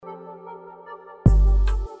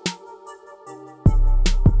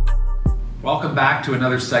Welcome back to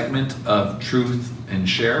another segment of Truth and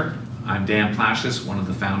Share. I'm Dan Plashis, one of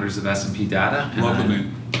the founders of S&P Data. Love the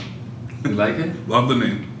name. You like it? Love the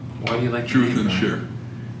name. Why do you like Truth the name? and Share.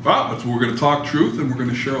 Well, we're going to talk truth and we're going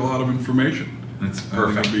to share a lot of information. That's I think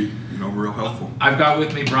perfect. it'll be, real helpful. I've got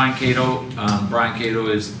with me Brian Cato. Brian Cato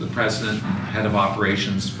is the president and head of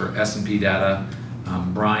operations for S&P Data.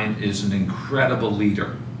 Brian is an incredible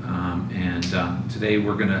leader, and today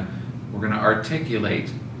we're gonna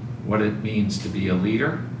articulate what it means to be a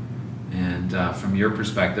leader. And from your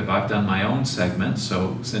perspective, I've done my own segment,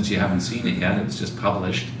 so since you haven't seen it yet, it's just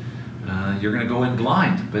published. You're going to go in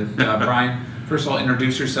blind. But Brian, first of all,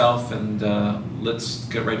 introduce yourself and let's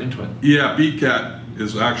get right into it. Yeah, BCAT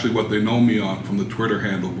is actually what they know me on from the Twitter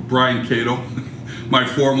handle. But Brian Cato, my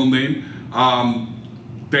formal name.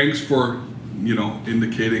 Thanks for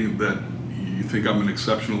indicating that you think I'm an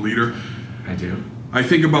exceptional leader. I do. I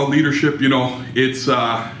think about leadership.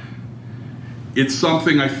 It's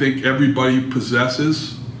something I think everybody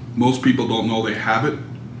possesses. Most people don't know they have it.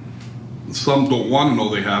 Some don't want to know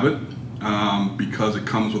they have it because it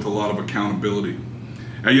comes with a lot of accountability.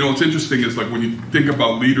 And what's interesting is, like, when you think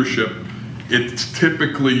about leadership, it's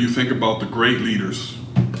typically you think about the great leaders.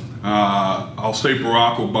 I'll say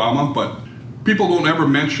Barack Obama, but people don't ever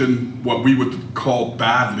mention what we would call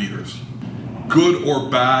bad leaders. Good or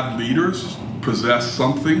bad leaders possess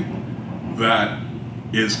something that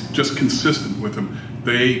is just consistent with them.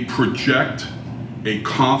 They project a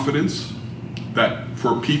confidence that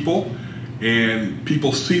for people, and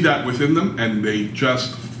people see that within them, and they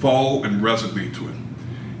just follow and resonate to it.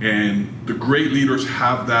 And the great leaders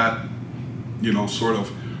have that, sort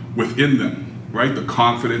of within them, right? The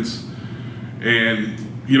confidence, and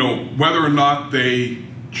whether or not they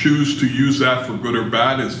choose to use that for good or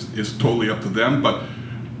bad is totally up to them. But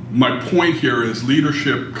my point here is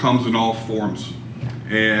leadership comes in all forms.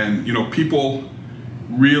 And people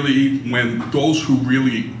really, when those who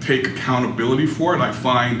really take accountability for it, I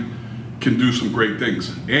find can do some great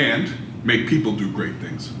things and make people do great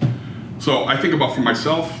things. So I think about for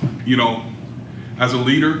myself, as a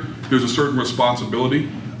leader, there's a certain responsibility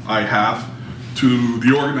I have to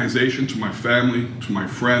the organization, to my family, to my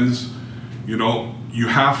friends. You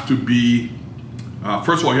have to be,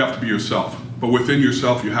 first of all, you have to be yourself. But within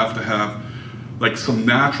yourself, you have to have like some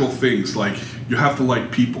natural things, like you have to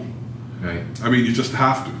like people. Right. I mean, you just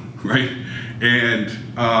have to, right? And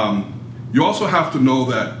you also have to know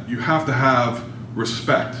that you have to have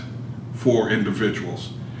respect for individuals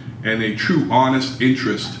and a true, honest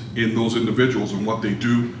interest in those individuals and what they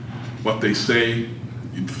do, what they say,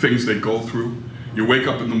 things they go through. You wake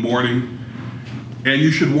up in the morning, and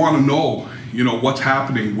you should want to know, what's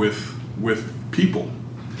happening with people.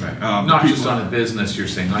 Right. Not people, just on a business, you're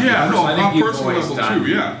saying. On personal level too.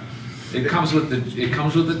 Yeah. It comes with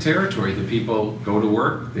the territory. The people go to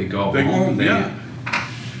work, they go home. Yeah.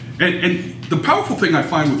 And the powerful thing I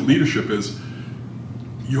find with leadership is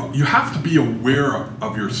you have to be aware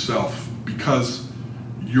of yourself, because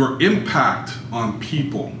your impact on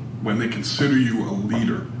people when they consider you a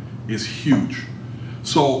leader is huge.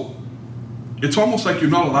 So it's almost like you're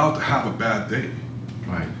not allowed to have a bad day.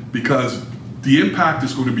 Right. Because the impact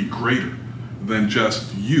is going to be greater than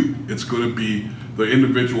just you. It's going to be the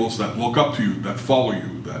individuals that look up to you, that follow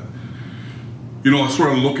you, that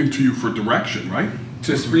sort of looking to you for direction, right?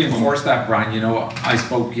 To reinforce that, Brian, I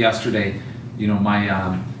spoke yesterday.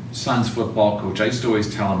 My son's football coach, I used to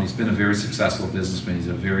always tell him he's been a very successful businessman. He's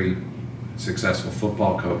a very successful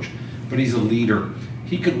football coach, but he's a leader.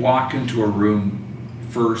 He could walk into a room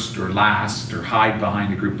first or last or hide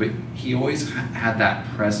behind a group, but he always had that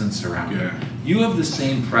presence around him. You have the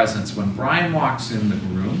same presence. When Brian walks in the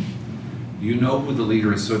room, you know who the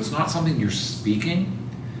leader is. So it's not something you're speaking.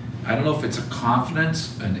 I don't know if it's a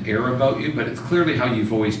confidence, an air about you, but it's clearly how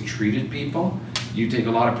you've always treated people. You take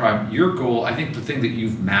a lot of pride. Your goal, I think the thing that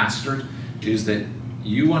you've mastered is that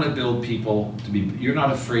you want to build people to be, you're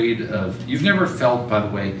not afraid of, you've never felt, by the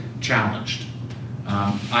way, challenged.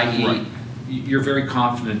 I.e., right. You're very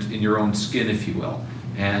confident in your own skin, if you will.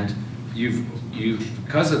 And you've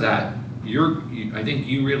because of that, I think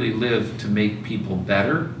you really live to make people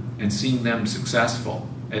better and seeing them successful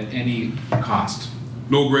at any cost.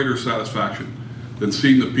 No greater satisfaction than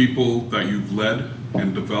seeing the people that you've led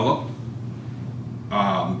and developed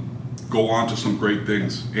go on to some great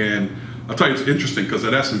things. And I'll tell you, it's interesting because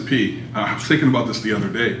at S&P, I was thinking about this the other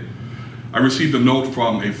day. I received a note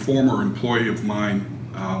from a former employee of mine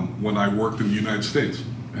when I worked in the United States.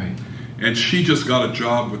 Right. And she just got a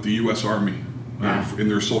job with the U.S. Army. Wow. In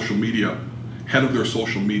their social media, head of their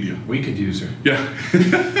social media. We could use her. Yeah.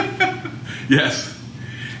 Yes.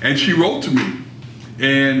 And she wrote to me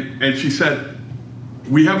And she said,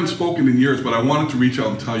 we haven't spoken in years, but I wanted to reach out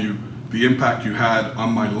and tell you the impact you had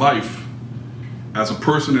on my life as a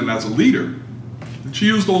person and as a leader. And she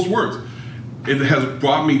used those words. It has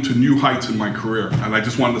brought me to new heights in my career, and I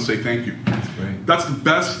just wanted to say thank you. That's great. That's the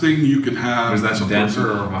best thing you can have. Was that as a in Denver person.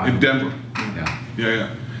 or Ohio? In Denver.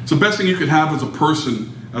 Yeah. It's the best thing you can have as a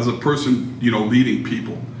person, leading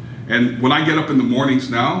people. And when I get up in the mornings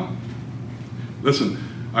now, listen,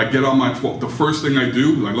 I get on my phone. The first thing I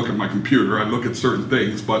do, I look at my computer, I look at certain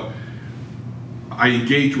things, but I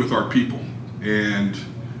engage with our people. And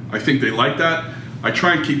I think they like that. I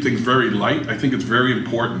try and keep things very light. I think it's very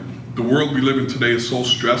important. The world we live in today is so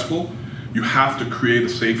stressful. You have to create a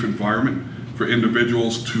safe environment for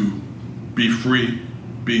individuals to be free,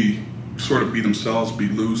 be themselves, be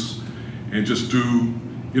loose, and just do,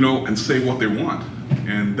 and say what they want.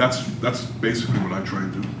 And that's basically what I try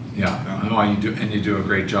and do. Yeah. No, you do a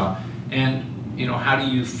great job. And how do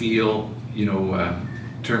you feel,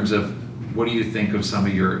 in terms of what do you think of some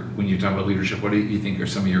of when you talk about leadership, what do you think are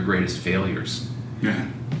some of your greatest failures? Yeah.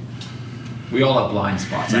 We all have blind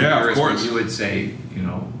spots. I'm Yeah, curious of course. what you would say,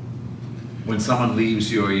 when someone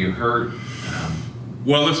leaves you or you hurt.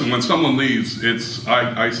 Well, listen, when someone leaves,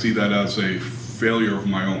 I see that as a failure of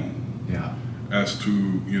my own. Yeah. As to,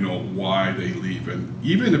 why they leave. And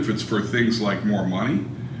even if it's for things like more money,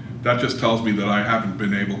 that just tells me that I haven't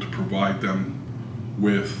been able to provide them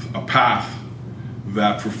with a path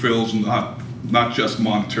that fulfills not just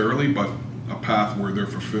monetarily, but a path where they're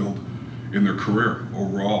fulfilled in their career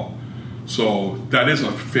overall. So that is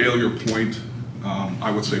a failure point,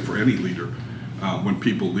 I would say, for any leader when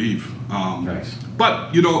people leave. Nice.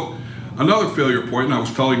 But, another failure point, and I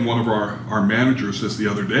was telling one of our managers this the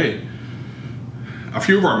other day, a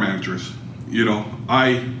few of our managers,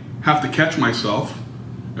 I have to catch myself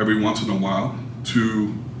every once in a while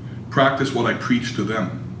to practice what I preach to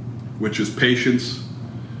them, which is patience,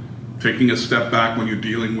 taking a step back when you're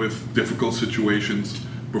dealing with difficult situations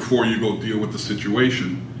before you go deal with the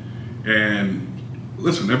situation. And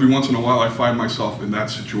listen, every once in a while I find myself in that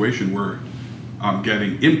situation where I'm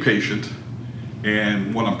getting impatient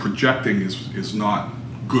and what I'm projecting is not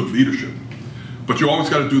good leadership. But you always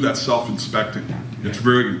got to do that self-inspecting. It's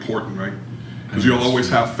very important, right? Because you'll always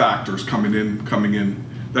have factors coming in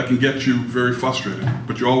that can get you very frustrated.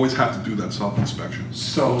 But you always have to do that self-inspection.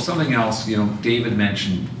 So something else, David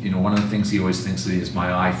mentioned, one of the things he always thinks of is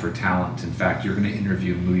my eye for talent. In fact, you're going to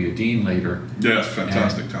interview Muhyiddin later. Yes,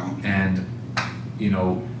 fantastic talent. And,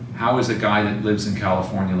 how is a guy that lives in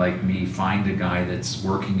California like me find a guy that's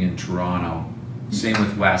working in Toronto? Same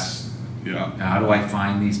with Wes. Yeah. How do I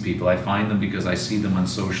find these people? I find them because I see them on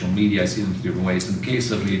social media. I see them in different ways. In the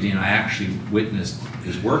case of Muhyiddin, I actually witnessed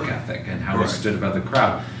his work ethic and how he stood above the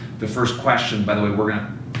crowd. The first question, by the way,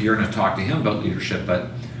 you're going to talk to him about leadership,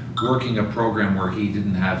 but working a program where he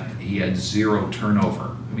had zero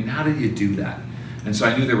turnover. I mean, how did you do that? And so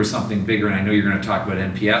I knew there was something bigger, and I know you're going to talk about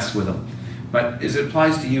NPS with him. But as it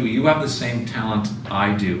applies to you, you have the same talent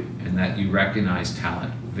I do, in that you recognize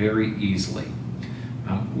talent very easily.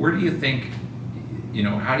 Where do you think,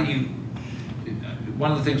 how do you,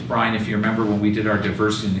 one of the things, Brian, if you remember when we did our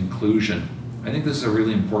diversity and inclusion, I think this is a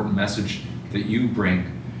really important message that you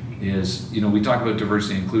bring is, we talk about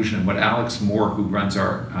diversity and inclusion, and what Alex Moore, who runs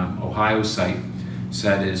our Ohio site,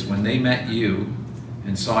 said is when they met you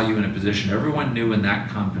and saw you in a position, everyone knew in that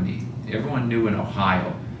company, everyone knew in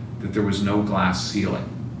Ohio that there was no glass ceiling.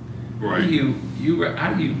 Right.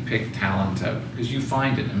 How do you pick talent out? Because you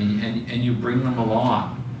find it, and you bring them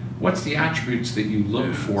along. What's the attributes that you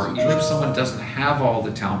look for, even if someone doesn't have all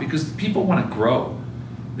the talent? Because people want to grow,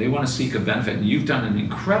 they want to seek a benefit, and you've done an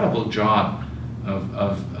incredible job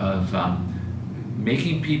of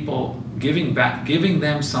making people, giving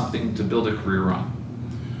them something to build a career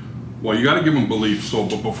on. Well, you got to give them belief.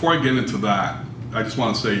 But before I get into that, I just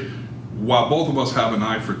want to say, while both of us have an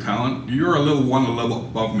eye for talent, you're one level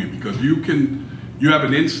above me because you have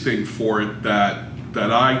an instinct for it that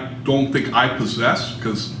I don't think I possess.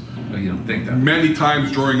 Because you don't think that many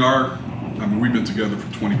times during we've been together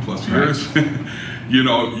for 20 plus years. Right.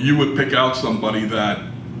 You would pick out somebody that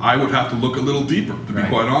I would have to look a little deeper, to be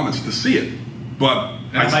quite honest, to see it. But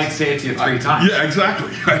I might say it to you 3 times. Yeah,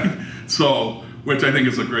 exactly. So, which I think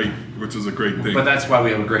is a great thing. But that's why we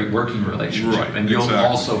have a great working relationship. Right. And you'll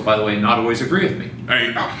also, by the way, not always agree with me.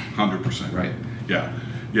 100%. Right.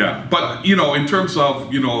 Yeah. But in terms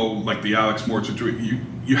of like the Alex Moore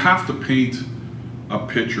situation, you have to paint a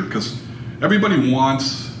picture because everybody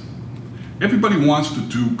wants to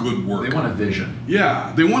do good work. They want a vision.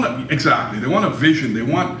 Yeah, they want a vision. They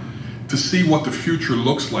want to see what the future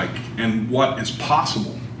looks like and what is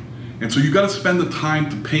possible. And so you got to spend the time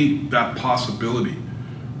to paint that possibility,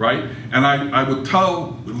 right? And I would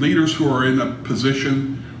tell leaders who are in a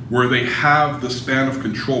position where they have the span of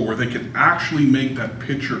control, where they can actually make that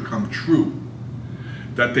picture come true,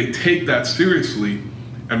 that they take that seriously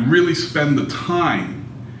and really spend the time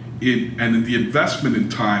and the investment in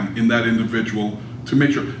time in that individual to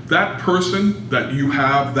make sure that person that you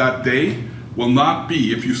have that day will not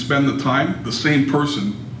be, if you spend the time, the same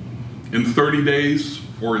person in 30 days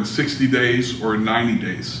or in 60 days or in 90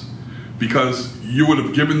 days. Because you would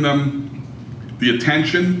have given them the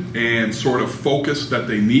attention and sort of focus that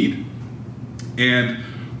they need. And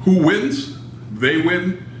who wins? They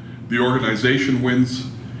win, the organization wins,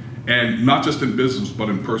 and not just in business, but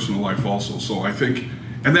in personal life also. So I think,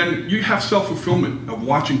 and then you have self-fulfillment of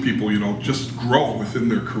watching people, just grow within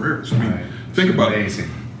their careers. I mean, think about it.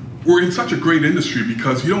 We're in such a great industry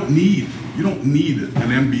because you don't need an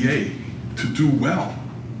MBA to do well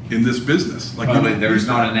in this business. There's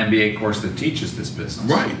not an MBA course that teaches this business.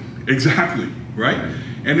 Right, exactly, right?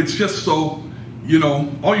 And it's just so,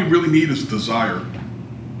 all you really need is desire.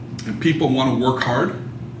 And people want to work hard.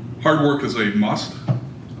 Hard work is a must.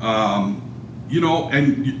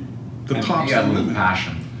 The top's the limit.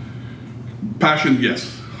 Passion. Passion,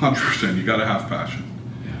 yes, 100%. You got to have passion.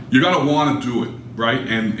 Yeah. You got to want to do it, right?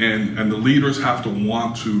 And the leaders have to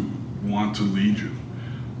want to lead you.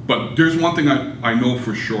 But there's one thing I know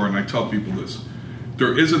for sure, and I tell people this: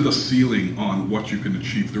 there isn't a ceiling on what you can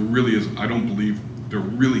achieve. There really isn't. I don't believe there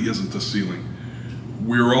really isn't a ceiling.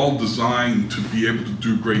 We're all designed to be able to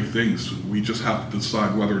do great things. We just have to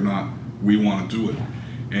decide whether or not we want to do it,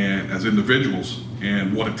 and as individuals,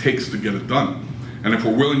 and what it takes to get it done. And if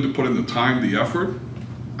we're willing to put in the time, the effort,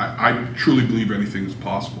 I truly believe anything is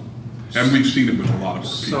possible. And we've seen it with a lot of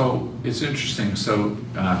our people. So it's interesting. So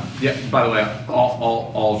by the way,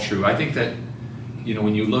 all true. I think that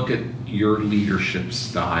when you look at your leadership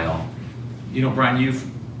style, Brian,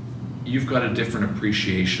 you've got a different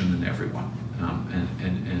appreciation than everyone,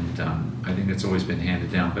 and I think it's always been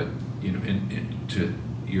handed down, but to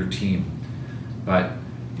your team. But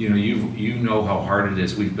you know how hard it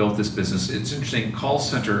is. We've built this business. It's interesting. Call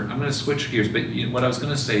center. I'm going to switch gears, but what I was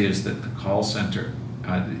going to say is that the call center.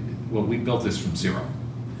 We built this from zero.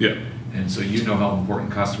 Yeah. And so how important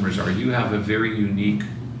customers are. You have a very unique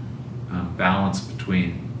balance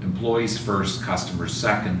between employees first, customers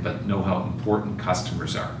second, but know how important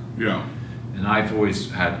customers are. Yeah. And I've always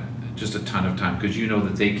had just a ton of time because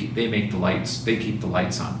that they make the lights, they keep the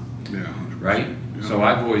lights on. Yeah. 100%. Right? Yeah. So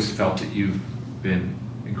I've always felt that you've been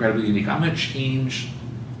incredibly unique. I'm going to change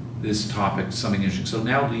this topic to something interesting. So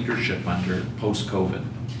now leadership under post-COVID.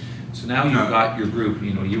 So now you've got your group.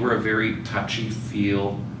 You were a very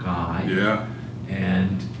touchy-feel guy. Yeah.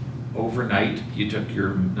 And overnight, you took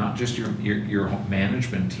not just your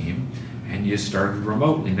management team, and you started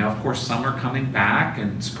remotely. Now, of course, some are coming back,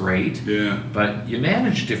 and it's great. Yeah. But you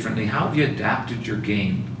manage differently. How have you adapted your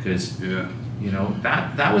game? Because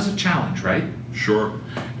that was a challenge, right? Sure.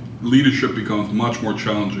 Leadership becomes much more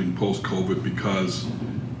challenging post-COVID because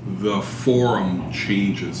the forum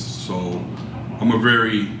changes. So I'm a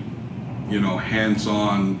very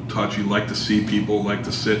hands-on, touchy, like to see people, like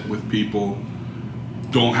to sit with people,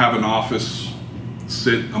 don't have an office,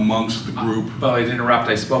 sit amongst the group. But I'd interrupt,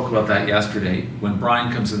 I spoke about that yesterday. When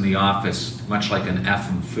Brian comes in the office, much like an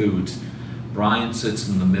FM Foods, Brian sits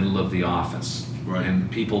in the middle of the office. Right. And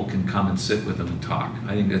people can come and sit with him and talk.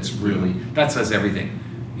 I think that's really, that says everything.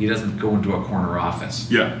 He doesn't go into a corner office.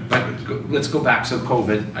 Yeah. But let's go back. So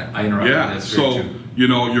COVID, I interrupted. Yeah, so,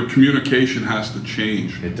 your communication has to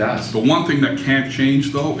change. It does. The one thing that can't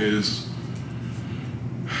change, though, is,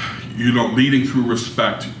 leading through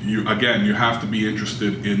respect. You have to be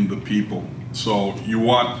interested in the people. So you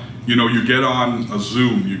want, you get on a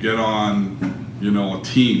Zoom, you get on, a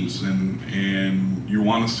Teams, and you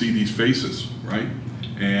want to see these faces, right?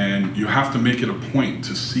 And you have to make it a point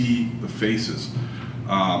to see the faces.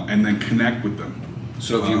 And then connect with them.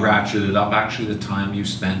 So if you ratchet it up, actually the time you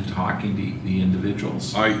spend talking to the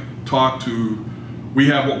individuals? We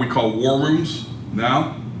have what we call war rooms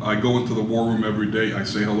now. I go into the war room every day. I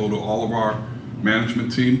say hello to all of our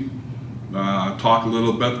management team, talk a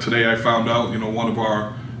little bit. Today I found out, one of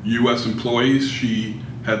our U.S. employees, she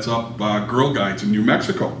heads up Girl Guides in New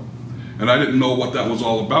Mexico. And I didn't know what that was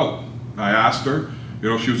all about. I asked her.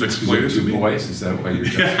 She was explaining to me. Boys, is that why you're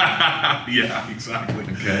just... Yeah, exactly.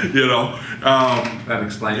 Okay. That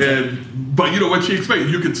explains it. But when she explained,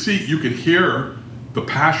 you could hear the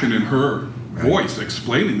passion in her voice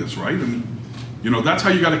explaining this, right? And that's how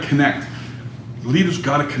you got to connect. Leaders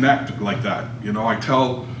got to connect like that. I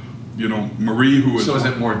tell, Marie, who is... So is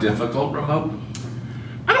it more difficult remote?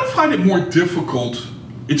 I don't don't find it more difficult.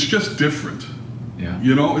 It's just different. Yeah.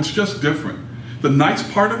 You know, it's just different. The nice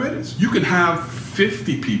part of it is you can have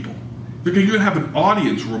 50 people. You can have an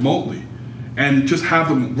audience remotely and just have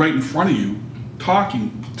them right in front of you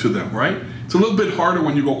talking to them, right? It's a little bit harder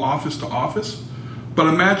when you go office to office, but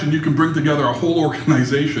imagine you can bring together a whole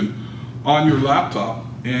organization on your laptop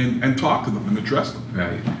and talk to them and address them.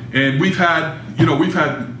 Right. And we've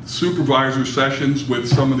had supervisor sessions with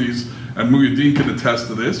some of these, and Muhyiddin can attest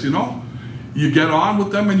to this, you know. You get on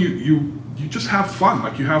with them and you just have fun,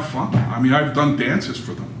 like you have fun. I mean, I've done dances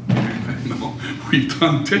for them. You know, we've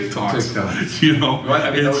done TikToks. You know, well,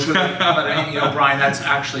 I mean, you know, Brian, that's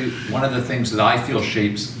actually one of the things that I feel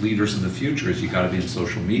shapes leaders in the future is you got to be in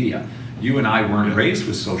social media. You and I weren't raised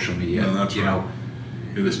with social media. No, that's you right. know,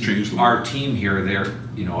 it has changed the our world. team here. They're,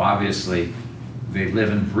 you know, obviously they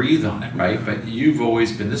live and breathe on it, right? But you've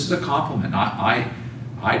always been. This is a compliment.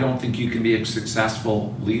 I don't think you can be a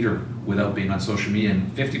successful leader without being on social media.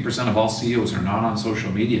 And 50% of all CEOs are not on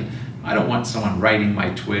social media. I don't want someone writing my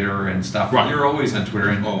Twitter and stuff. Right. You're always on Twitter,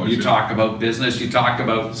 and Always, you talk about business, you talk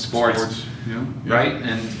about sports. Yeah. Right?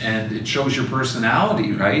 And it shows your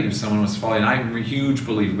personality, right? If someone was following, I'm a huge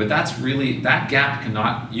believer, but that's really, that gap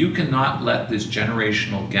you cannot let this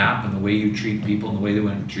generational gap in the way you treat people and the way they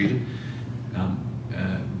want to be treated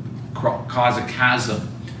cause a chasm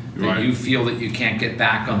that Right. you feel that you can't get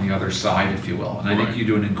back on the other side, if you will. And I Right. think you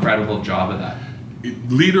do an incredible job of that.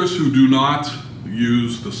 Leaders who do not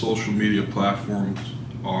use the social media platforms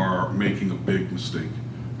are making a big mistake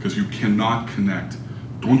because you cannot connect.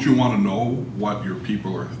 Don't you want to know what your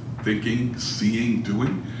people are thinking, seeing,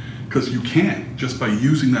 doing? Because you can't just by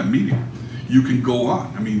using that medium. You can go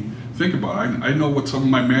on. I mean, think about it. I know what some of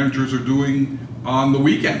my managers are doing on the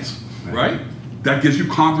weekends, right? That gives you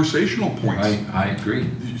conversational points. I agree.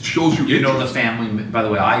 It shows you You know the interest. family. By the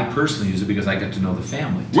way, I personally use it because I get to know the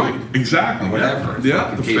family. Too. Right, exactly. Or whatever. Yeah,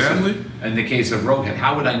 Like the case family. In the case of Rohit,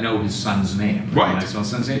 how would I know his son's name? Right. When I saw his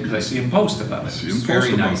son's name because I see him post about it. See It's him very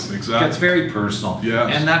post about nice. it, exactly. It's very personal.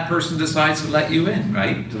 Yes. And that person decides to let you in,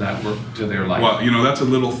 right, to that work, to their life. Well, you know, that's a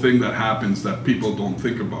little thing that happens that people don't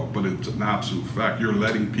think about, but it's an absolute fact. You're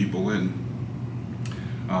letting people in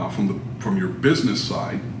from your business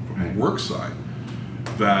side, from Right. the work side,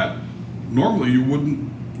 that normally you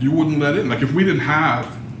wouldn't let in. Like if we didn't have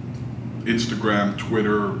Instagram,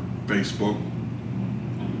 Twitter, Facebook,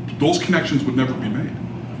 those connections would never be made.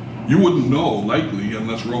 You wouldn't know, likely,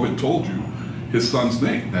 unless Rohit told you his son's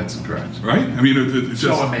name, That's correct. right? I mean, it's So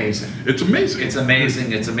just amazing. It's amazing. It's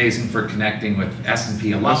amazing. It's amazing for connecting with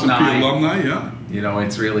S&P alumni. S&P alumni, yeah. You know,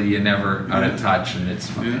 it's really, you're never out of touch, and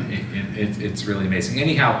it's it's really amazing.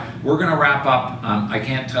 Anyhow, we're going to wrap up. I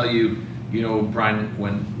can't tell you, you know, Brian,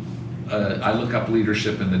 when I look up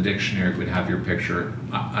leadership in the dictionary, it would have your picture.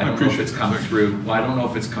 I don't know if appreciate it's that. come Thank you. through. Well, I don't know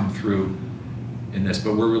if it's come through in this,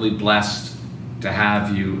 but we're really blessed to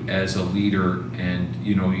have you as a leader, and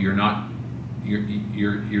you know, you're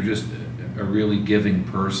just a really giving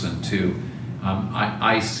person too.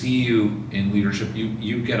 I see you in leadership.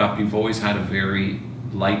 You get up. You've always had a very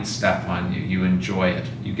light step on you. You enjoy it.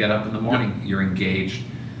 You get up in the morning. You're engaged.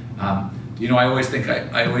 You know, I always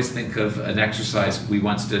think of an exercise we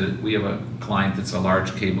once did. We have a client that's a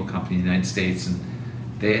large cable company in the United States, and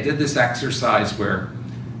they did this exercise where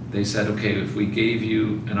they said, okay, if we gave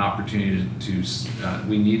you an opportunity to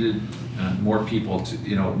we needed more people to,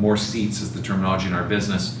 you know, more seats is the terminology in our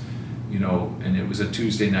business, you know, and it was a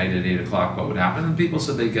Tuesday night at 8 o'clock, what would happen? And people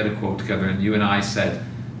said they'd get a quote together, and you and I said,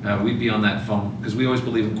 we'd be on that phone, because we always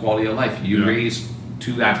believe in quality of life. You raised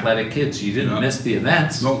 2 athletic kids, you didn't miss the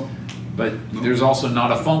events. No. But there's also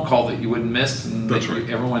not a phone call that you wouldn't miss, and That's that right.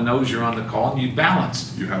 everyone knows you're on the call, and you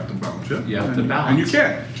balance. You have to balance, yeah. You have to And balance. you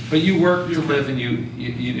can. But you work to live, and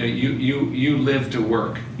you live to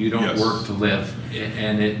work. You don't Yes. work to live,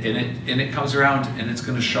 and it comes around, and it's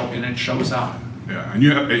going to show, and it shows up. Yeah,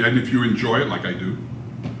 and if you enjoy it like I do,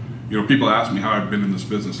 you know, people ask me how I've been in this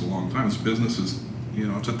business a long time. This business is, you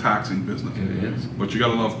know, it's a taxing business. It is. But you got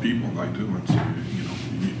to love people. I do. It's, you know,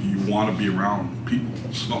 you want to be around people.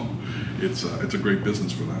 So it's a great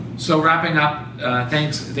business for that. So wrapping up,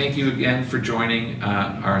 thank you again for joining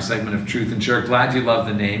our segment of Truth and Share. Glad you love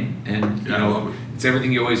the name, and you Yeah, I know love it. it's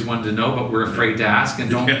everything you always wanted to know, but we're afraid to ask. And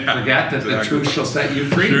don't Yeah, forget that the exactly. truth shall set you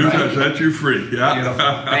free. Truth Right? has set you free. Yeah. Beautiful.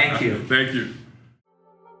 Thank you. Thank you.